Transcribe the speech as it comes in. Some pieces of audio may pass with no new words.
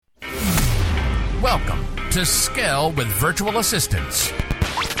Welcome to Scale with Virtual Assistants,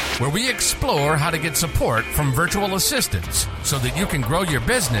 where we explore how to get support from virtual assistants so that you can grow your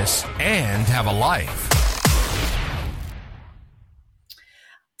business and have a life.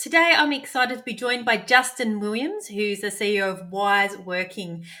 Today, I'm excited to be joined by Justin Williams, who's the CEO of Wise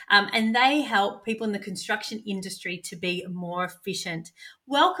Working, and they help people in the construction industry to be more efficient.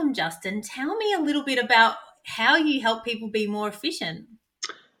 Welcome, Justin. Tell me a little bit about how you help people be more efficient.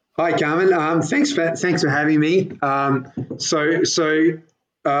 Hi, Carmen. Thanks for having me. Today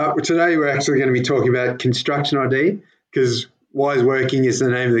we're actually going to be talking about Construction ID, because Wise Working is the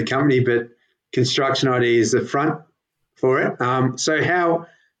name of the company, but Construction ID is the front for it. So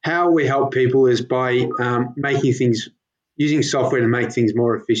how we help people is by using software to make things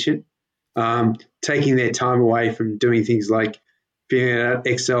more efficient, taking their time away from doing things like filling out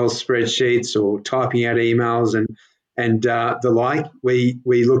Excel spreadsheets or typing out emails and the like. We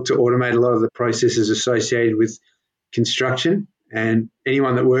look to automate a lot of the processes associated with construction, and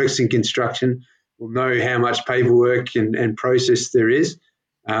anyone that works in construction will know how much paperwork and process there is.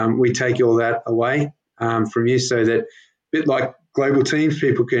 We take all that away from you, so that, a bit like global teams,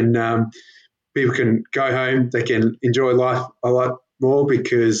 people can go home, they can enjoy life a lot more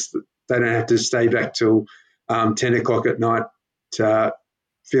because they don't have to stay back till 10 o'clock at night to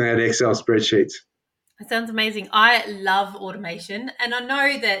fill out Excel spreadsheets. That sounds amazing. I love automation, and I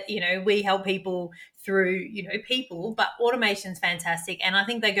know that, we help people through, people, but automation's fantastic, and I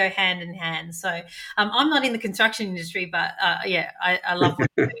think they go hand in hand. So I'm not in the construction industry, but I love what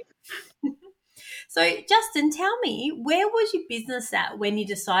you do. So, Justin, tell me, where was your business at when you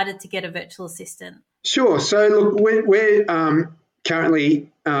decided to get a virtual assistant? Sure. So, look, we're currently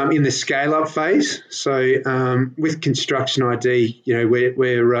in the scale-up phase. So, with Construction ID,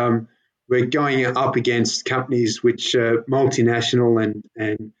 we're going up against companies which are multinational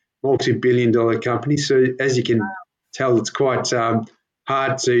and multi-billion-dollar companies. So, as you can tell, it's quite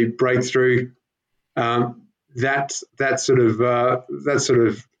hard to break through that sort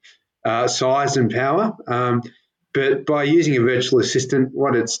of size and power. But by using a virtual assistant,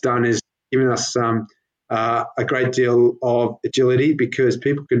 what it's done is given us a great deal of agility, because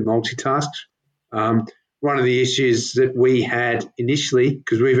people can multitask. One of the issues that we had initially,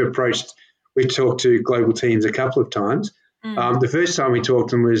 because we've talked to global teams a couple of times. The first time we talked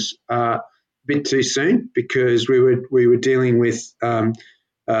to them was a bit too soon, because we were dealing with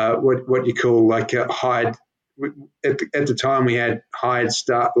what you call like a hired. At the time, we had hired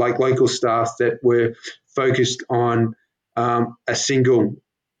staff, like local staff, that were focused on a single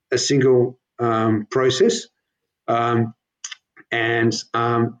process, and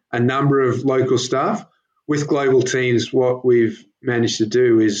a number of local staff. With global teams, what we've managed to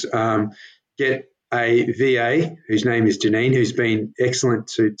do is get a VA whose name is Janine, who's been excellent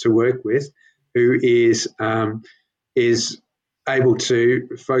to work with, who is able to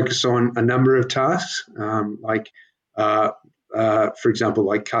focus on a number of tasks, for example,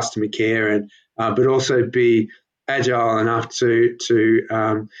 like customer care, but also be agile enough to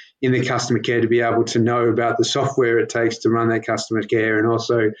in the customer care to be able to know about the software it takes to run that customer care, and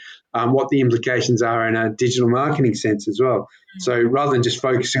also what the implications are in a digital marketing sense as well. So rather than just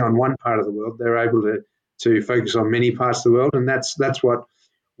focusing on one part of the world, they're able to focus on many parts of the world, and that's what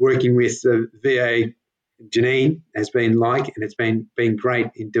working with the VA Janine has been like, and it's been great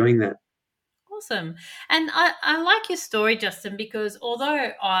in doing that. Awesome. And I like your story, Justin, because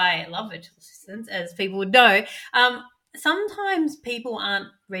although I love virtual assistants, as people would know, sometimes people aren't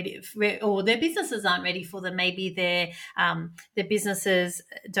ready or their businesses aren't ready for them. Maybe their businesses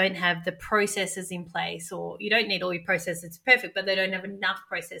don't have the processes in place, or you don't need all your processes perfect, but they don't have enough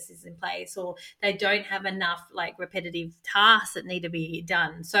processes in place, or they don't have enough like repetitive tasks that need to be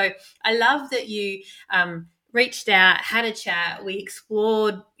done. So I love that you reached out, had a chat, we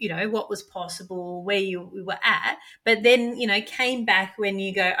explored, what was possible, where we were at, but then, came back when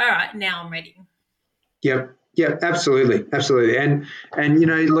you go, all right, now I'm ready. Yeah, absolutely. And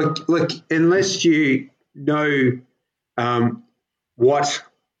look, unless you know what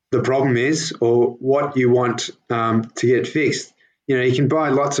the problem is or what you want to get fixed, you can buy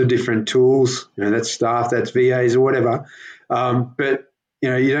lots of different tools, that's staff, that's VAs or whatever, but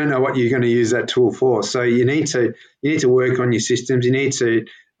you don't know what you're going to use that tool for. So you need to work on your systems. You need to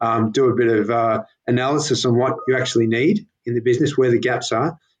do a bit of analysis on what you actually need in the business, where the gaps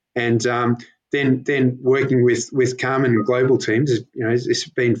are, and then working with Carmen and global teams, it's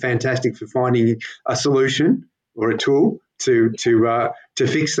been fantastic for finding a solution or a tool to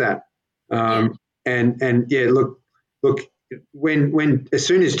fix that. Look, when as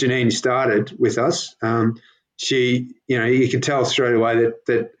soon as Janine started with us, she, you could tell straight away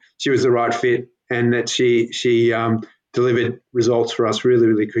that she was the right fit, and that she delivered results for us really,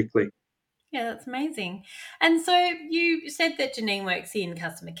 really quickly. Yeah, that's amazing. And so you said that Janine works in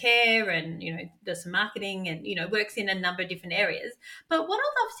customer care and, does some marketing and, works in a number of different areas. But what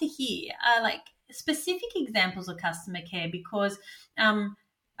I'd love to hear are like specific examples of customer care, because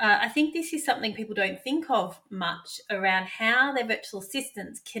I think this is something people don't think of much around how their virtual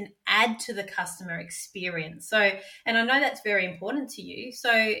assistants can add to the customer experience. So, and I know that's very important to you.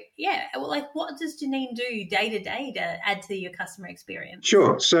 So, yeah, like what does Janine do day to day to add to your customer experience?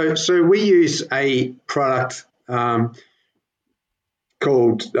 Sure. So we use a product called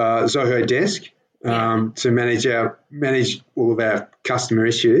Zoho Desk to manage all of our customer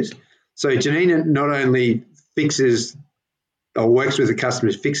issues. So Janine not only fixes or works with the customer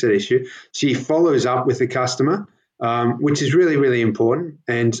to fix that issue, she follows up with the customer, which is really, really important.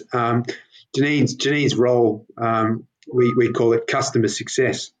 And Janine's role, we call it customer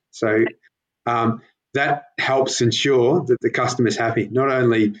success. So that helps ensure that the customer's happy, not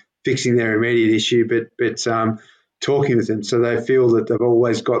only fixing their immediate issue, but talking with them so they feel that they've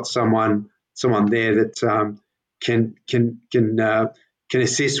always got someone there that can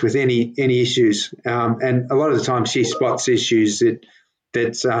assist with any issues. And a lot of the time she spots issues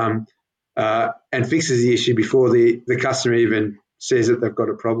that and fixes the issue before the customer even says that they've got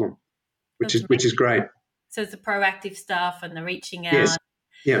a problem, which is great. So it's the proactive stuff and the reaching out. Yes.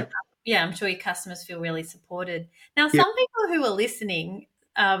 Yeah. Yeah, I'm sure your customers feel really supported. Now, some people who are listening,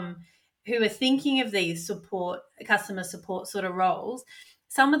 who are thinking of these customer support sort of roles,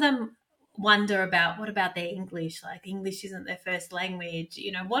 some of them wonder about what about their English? Like English isn't their first language.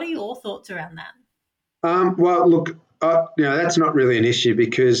 What are your thoughts around that? Well, look, that's not really an issue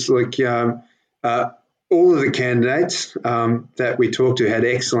because, all of the candidates that we talked to had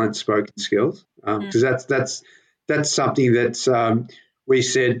excellent spoken skills because that's something that we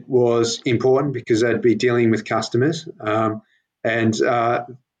said was important because they'd be dealing with customers. And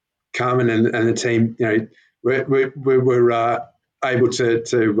Carmen and the team, were able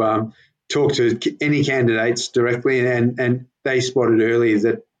to talk to any candidates directly, and they spotted early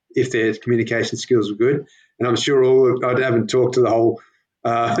that if their communication skills were good. And I'm sure I haven't talked to the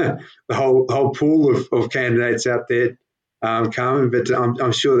whole pool of candidates out there, Carmen, but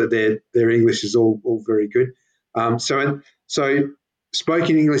I'm sure that their English is all very good. So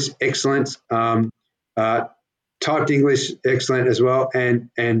spoken English, excellent. Typed English, excellent as well. And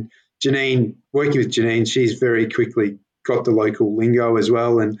Janine, working with Janine, she's very quickly got the local lingo as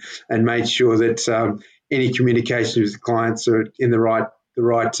well and made sure that any communication with the clients are in the right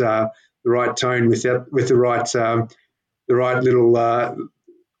tone with the right little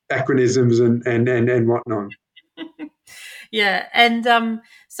acronyms and whatnot. Yeah, and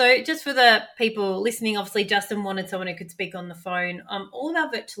so just for the people listening, obviously Justin wanted someone who could speak on the phone. All of our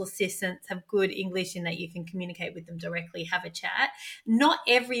virtual assistants have good English in that you can communicate with them directly, have a chat. Not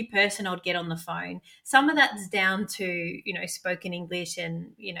every person I'd get on the phone. Some of that's down to, spoken English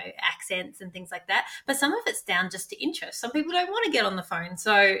and, accents and things like that. But some of it's down just to interest. Some people don't want to get on the phone.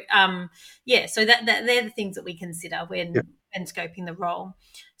 So, so that they're the things that we consider when scoping the role.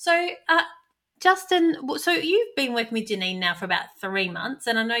 So, Justin, so you've been working with Janine now for about 3 months,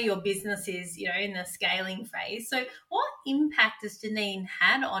 and I know your business is, in the scaling phase. So what impact has Janine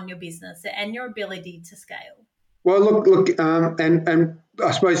had on your business and your ability to scale? Well, look, and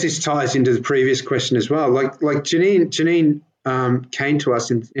I suppose this ties into the previous question as well. Like Janine came to us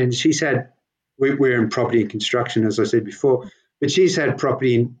and she's had, we're in property and construction, as I said before, but she's had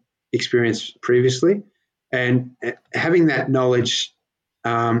property experience previously, and having that knowledge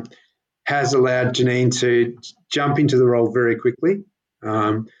has allowed Janine to jump into the role very quickly,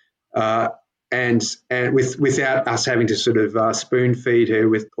 and without us having to sort of spoon feed her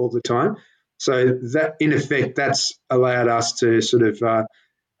with all the time. So that, in effect, that's allowed us to sort of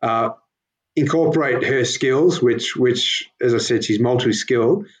incorporate her skills, which, as I said, she's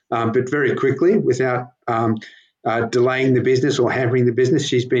multi-skilled, but very quickly without delaying the business or hampering the business.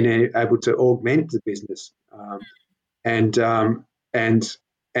 She's been able to augment the business, and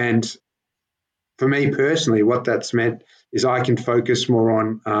for me personally, what that's meant is I can focus more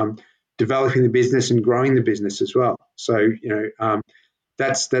on developing the business and growing the business as well. So,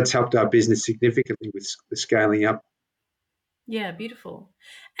 that's helped our business significantly with the scaling up. Yeah, beautiful.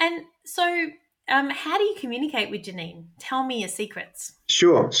 And so how do you communicate with Janine? Tell me your secrets.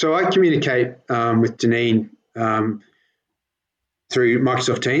 Sure. So I communicate with Janine through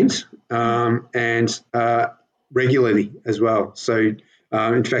Microsoft Teams and regularly as well. So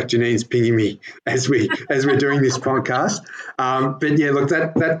in fact, Janine's pinging me as we're doing this podcast. But yeah, look,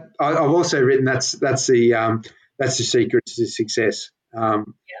 that I've also written that's the secret to success.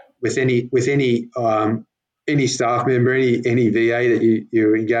 with any staff member, any VA that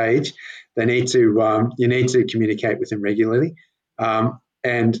you engage, you need to communicate with them regularly,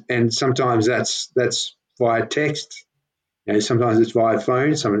 and sometimes that's via text. Sometimes it's via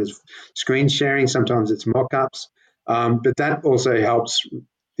phone, sometimes it's screen sharing, sometimes it's mock-ups, but that also helps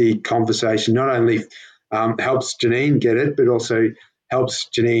the conversation. Not only helps Janine get it, but also helps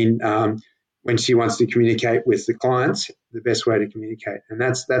Janine when she wants to communicate with the clients, the best way to communicate, and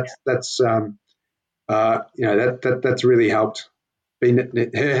that's really helped. Her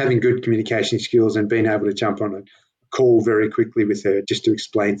having good communication skills and being able to jump on a call very quickly with her just to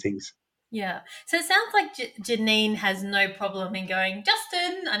explain things. Yeah. So it sounds like Janine has no problem in going,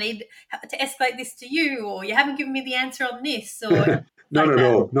 Justin, I need to escalate this to you, or you haven't given me the answer on this, or not at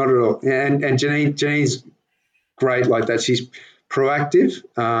all. Yeah, and Janine's great like that. She's proactive,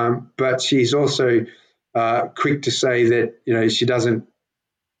 but she's also quick to say that she doesn't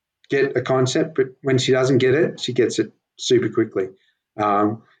get a concept, but when she doesn't get it, she gets it super quickly.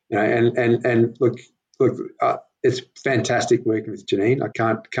 And look, it's fantastic working with Janine. I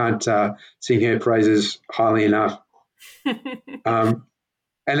can't sing her praises highly enough. And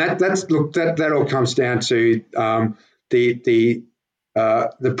that all comes down to the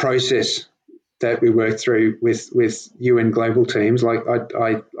process that we work through with UN global teams. Like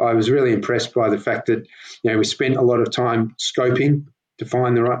I was really impressed by the fact that we spent a lot of time scoping to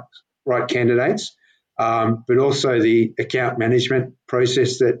find the right candidates, but also the account management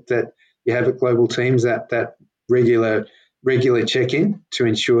process that you have at global teams, that regular check-in to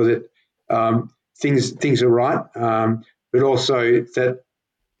ensure that things are right, but also that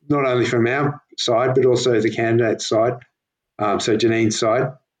not only from our side but also the candidate side, so Janine's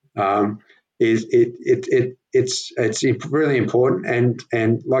side, it's really important,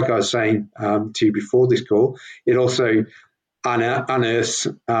 and like I was saying to you before this call, it also unearths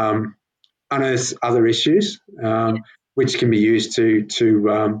other issues which can be used to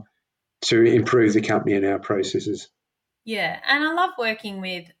improve the company and our processes. Yeah, and I love working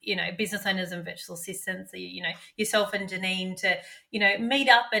with, business owners and virtual assistants, yourself and Janine to, meet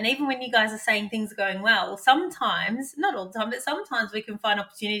up. And even when you guys are saying things are going well, sometimes, not all the time, but sometimes we can find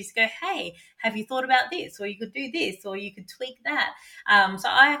opportunities to go, hey, have you thought about this? Or you could do this, or you could tweak that. So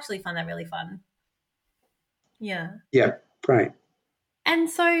I actually find that really fun. Yeah. Yeah, great. And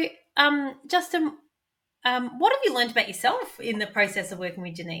so, Justin, what have you learned about yourself in the process of working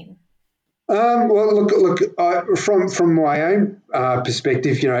with Janine? Well, look. From my own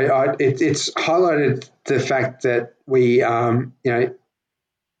perspective, it's highlighted the fact that we,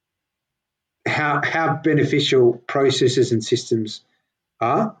 how beneficial processes and systems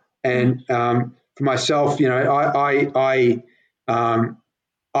are, and for myself, I'm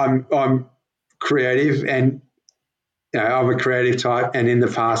creative, and I'm a creative type, and in the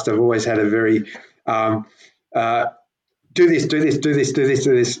past, I've always had a very do this,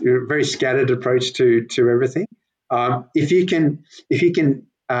 very scattered approach to everything. If you can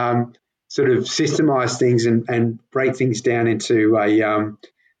sort of systemize things and break things down into a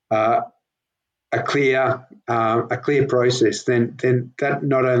clear process, then that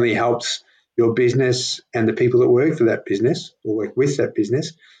not only helps your business and the people that work for that business or work with that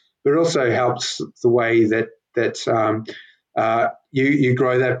business, but also helps the way that you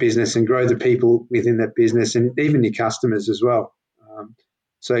grow that business and grow the people within that business and even your customers as well.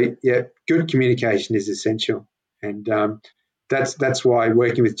 So good communication is essential, and that's why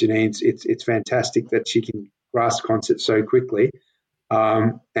working with Janine, it's fantastic that she can grasp concepts so quickly,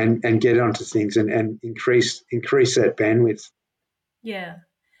 and get onto things and increase that bandwidth. Yeah.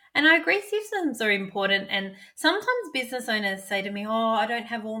 And I agree systems are important. And sometimes business owners say to me, oh, I don't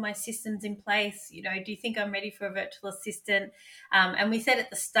have all my systems in place. Do you think I'm ready for a virtual assistant? And we said at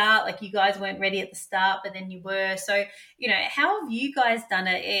the start, like you guys weren't ready at the start, but then you were. So, how have you guys done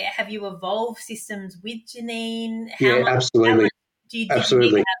it? Have you evolved systems with Janine? Absolutely. Did you need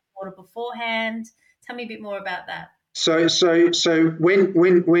to have order beforehand? Tell me a bit more about that. So when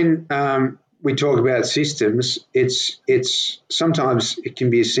we talk about systems, it's sometimes it can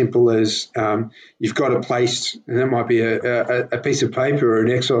be as simple as you've got a place, and that might be a piece of paper or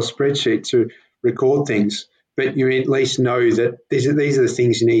an Excel spreadsheet to record things, but you at least know that these are the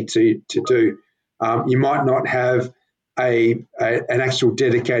things you need to do. You might not have an actual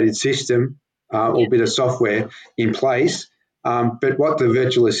dedicated system or bit of software in place, but what the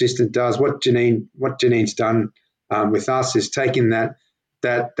virtual assistant does, what Janine's done with us, is taking that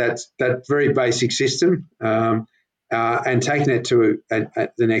very basic system and taking it to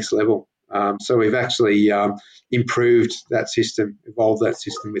at the next level. So we've actually improved that system, evolved that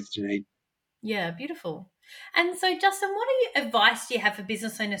system with Janine. Yeah, beautiful. And so, Justin, what advice do you have for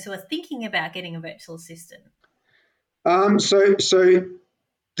business owners who are thinking about getting a virtual assistant? So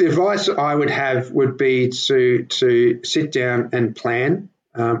the advice I would have would be to sit down and plan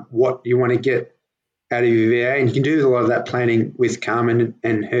what you want to get out of your VA, and you can do a lot of that planning with Carmen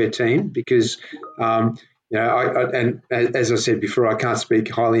and her team because, and as I said before, I can't speak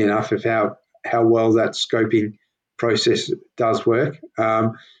highly enough of how well that scoping process does work.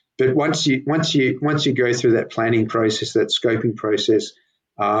 But once you go through that planning process, that scoping process,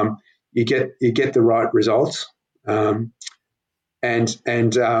 you get the right results, and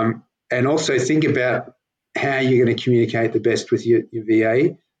also think about how you're going to communicate the best with your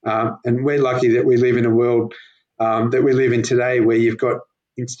VA. And we're lucky that we live in a world that we live in today where you've got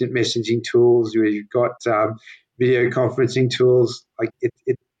instant messaging tools, where you've got video conferencing tools. Like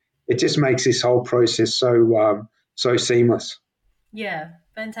it just makes this whole process so seamless. Yeah,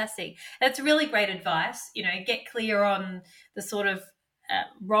 fantastic. That's really great advice. Get clear on the sort of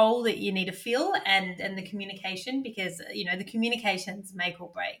role that you need to fill and the communication, because the communications make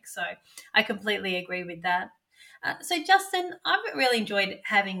or break. So I completely agree with that. So Justin, I've really enjoyed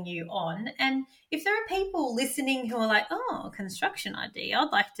having you on. And if there are people listening who are like, "Oh, construction ID,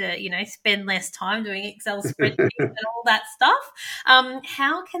 I'd like to spend less time doing Excel spreadsheets and all that stuff,"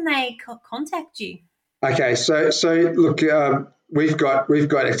 how can they contact you? Okay, so look, we've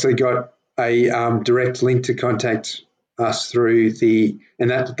actually got a direct link to contact us through and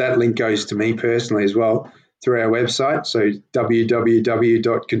that link goes to me personally as well through our website, so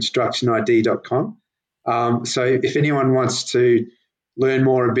www.constructionid.com. So if anyone wants to learn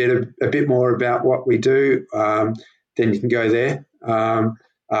more a bit more about what we do, then you can go there.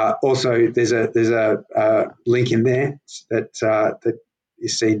 Also, there's a link in there that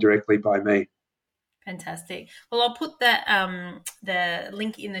is seen directly by me. Fantastic. Well, I'll put that the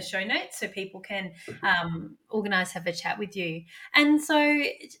link in the show notes so people can organise, have a chat with you. And so,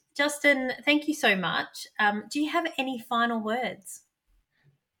 Justin, thank you so much. Do you have any final words?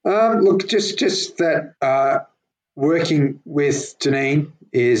 Look, just that working with Janine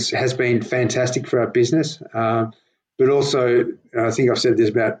has been fantastic for our business. But also, I think I've said this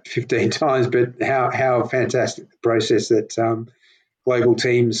about 15 times, but how fantastic the process that global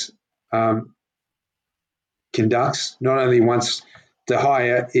teams conducts, not only once the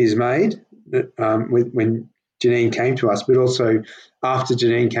hire is made when Janine came to us, but also after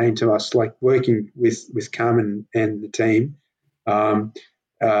Janine came to us, like working with Carmen and the team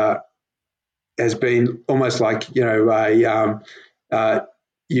has been almost like you've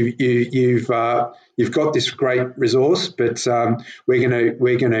got this great resource, but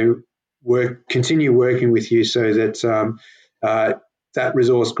we're gonna continue working with you so that that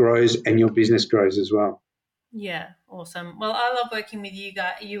resource grows and your business grows as well. Yeah, awesome. Well, I love working with you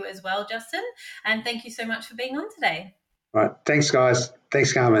as well, Justin, and thank you so much for being on today. All right, thanks, guys.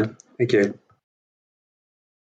 Thanks, Carmen. Thank you.